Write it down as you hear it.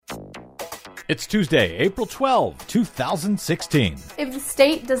It's Tuesday, April 12, 2016. If the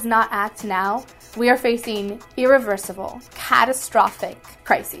state does not act now, we are facing irreversible, catastrophic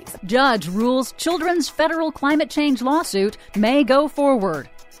crises. Judge rules children's federal climate change lawsuit may go forward.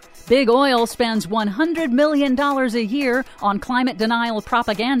 Big Oil spends $100 million a year on climate denial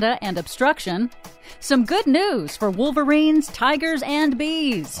propaganda and obstruction. Some good news for wolverines, tigers, and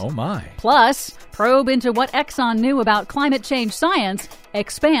bees. Oh my. Plus, probe into what Exxon knew about climate change science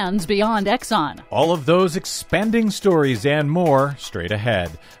expands beyond Exxon. All of those expanding stories and more straight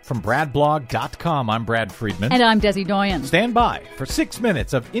ahead. From BradBlog.com, I'm Brad Friedman. And I'm Desi Doyen. Stand by for 6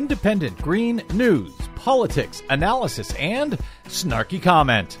 minutes of independent green news, politics, analysis, and snarky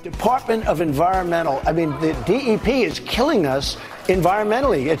comment. Department of Environmental. The DEP is killing us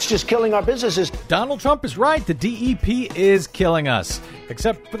environmentally. It's just killing our businesses. Donald Trump is right. The DEP is killing us,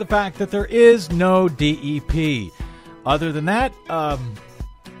 except for the fact that there is no DEP. Other than that,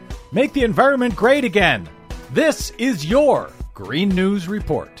 make the environment great again. This is your Green News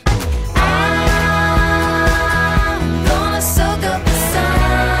Report.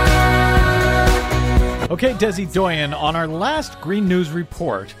 Okay, Desi Doyen, on our last Green News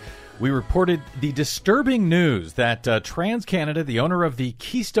Report, we reported the disturbing news that TransCanada, the owner of the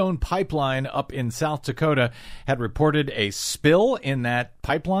Keystone Pipeline up in South Dakota, had reported a spill in that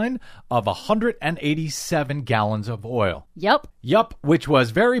pipeline of 187 gallons of oil. Yep, which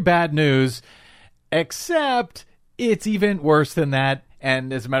was very bad news, except it's even worse than that.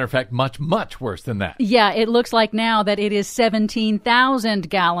 And as a matter of fact, much, much worse than that. Yeah, it looks like now that it is 17,000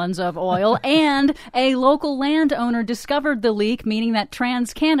 gallons of oil, and a local landowner discovered the leak, meaning that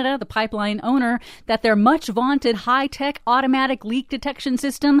TransCanada, the pipeline owner, that their much vaunted high-tech automatic leak detection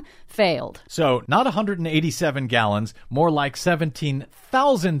system failed. So not 187 gallons, more like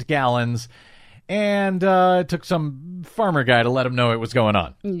 17,000 gallons. And it took some farmer guy to let him know it was going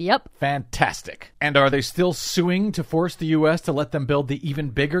on. Yep. Fantastic. And are they still suing to force the U.S. to let them build the even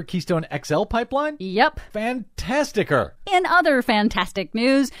bigger Keystone XL pipeline? Yep. Fantasticer. In other fantastic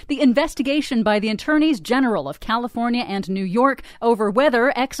news, the investigation by the Attorneys General of California and New York over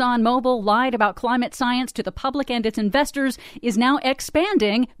whether ExxonMobil lied about climate science to the public and its investors is now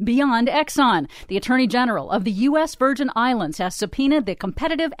expanding beyond Exxon. The Attorney General of the U.S. Virgin Islands has subpoenaed the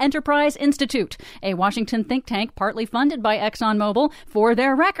Competitive Enterprise Institute, a Washington think tank partly funded by ExxonMobil, for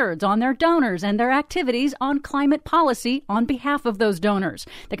their records on their donors and their activities on climate policy on behalf of those donors.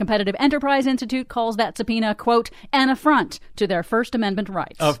 The Competitive Enterprise Institute calls that subpoena, quote, an affront to their First Amendment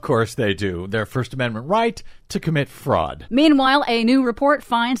rights. Of course they do. Their First Amendment right to commit fraud. Meanwhile, a new report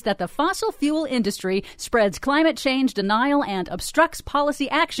finds that the fossil fuel industry spreads climate change denial and obstructs policy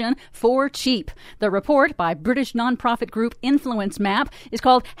action for cheap. The report, by British nonprofit group Influence Map, is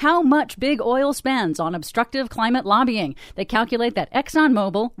called How Much Big Oil Spends on Obstructive Climate Lobbying. They calculate that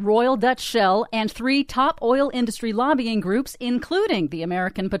ExxonMobil, Royal Dutch Shell, and 3 top oil industry lobbying groups, including the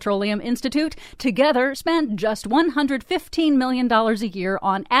American Petroleum Institute, together spend just $115 million a year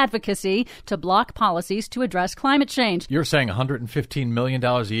on advocacy to block policies to address climate change. You're saying $115 million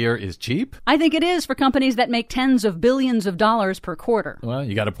a year is cheap? I think it is for companies that make tens of billions of dollars per quarter. Well,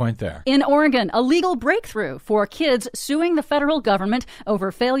 you got a point there. In Oregon, a legal breakthrough for kids suing the federal government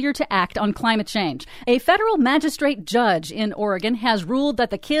over failure to act on climate change. A federal magistrate judge in Oregon has ruled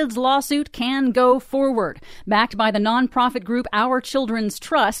that the kids' lawsuit can go forward. Backed by the nonprofit group Our Children's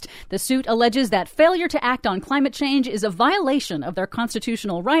Trust, the suit alleges that failure to act on climate change is a violation of their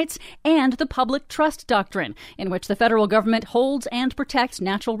constitutional rights and the public trust doctrine, in which the federal government holds and protects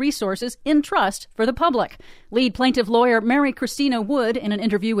natural resources in trust for the public. Lead plaintiff lawyer Mary Christina Wood, in an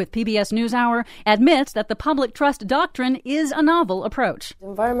interview with PBS NewsHour, admits that the public trust doctrine is a novel approach.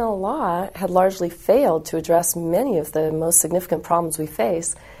 Environmental law had largely failed to address many of the most significant problems we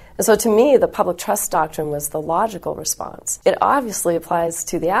face. And so to me, the public trust doctrine was the logical response. It obviously applies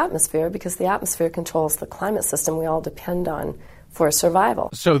to the atmosphere because the atmosphere controls the climate system we all depend on for survival.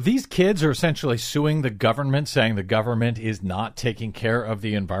 So these kids are essentially suing the government, saying the government is not taking care of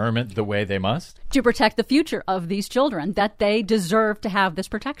the environment the way they must? To protect the future of these children, that they deserve to have this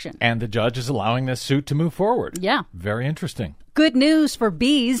protection. And the judge is allowing this suit to move forward. Yeah. Very interesting. Good news for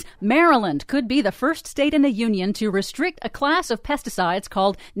bees. Maryland could be the first state in the union to restrict a class of pesticides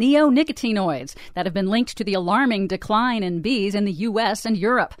called neonicotinoids that have been linked to the alarming decline in bees in the U.S. and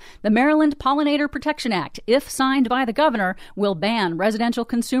Europe. The Maryland Pollinator Protection Act, if signed by the governor, will ban residential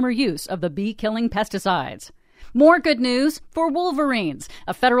consumer use of the bee-killing pesticides. More good news for wolverines.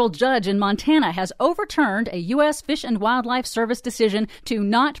 A federal judge in Montana has overturned a U.S. Fish and Wildlife Service decision to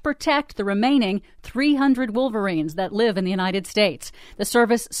not protect the remaining 300 wolverines that live in the United States. The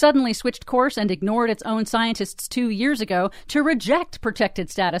service suddenly switched course and ignored its own scientists 2 years ago to reject protected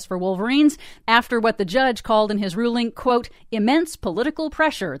status for wolverines after what the judge called in his ruling, quote, immense political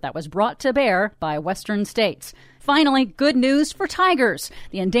pressure that was brought to bear by Western states. Finally, good news for tigers.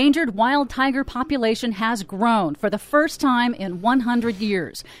 The endangered wild tiger population has grown for the first time in 100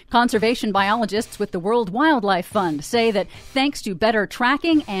 years. Conservation biologists with the World Wildlife Fund say that thanks to better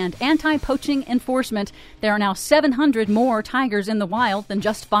tracking and anti-poaching enforcement, there are now 700 more tigers in the wild than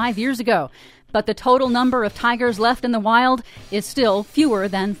just 5 years ago. But the total number of tigers left in the wild is still fewer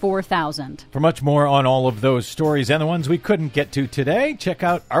than 4,000. For much more on all of those stories and the ones we couldn't get to today, check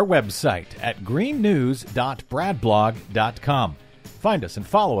out our website at greennews.bradblog.com. Find us and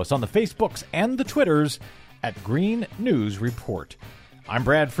follow us on the Facebooks and the Twitters at Green News Report. I'm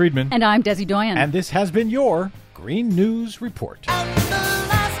Brad Friedman. And I'm Desi Doyen. And this has been your Green News Report.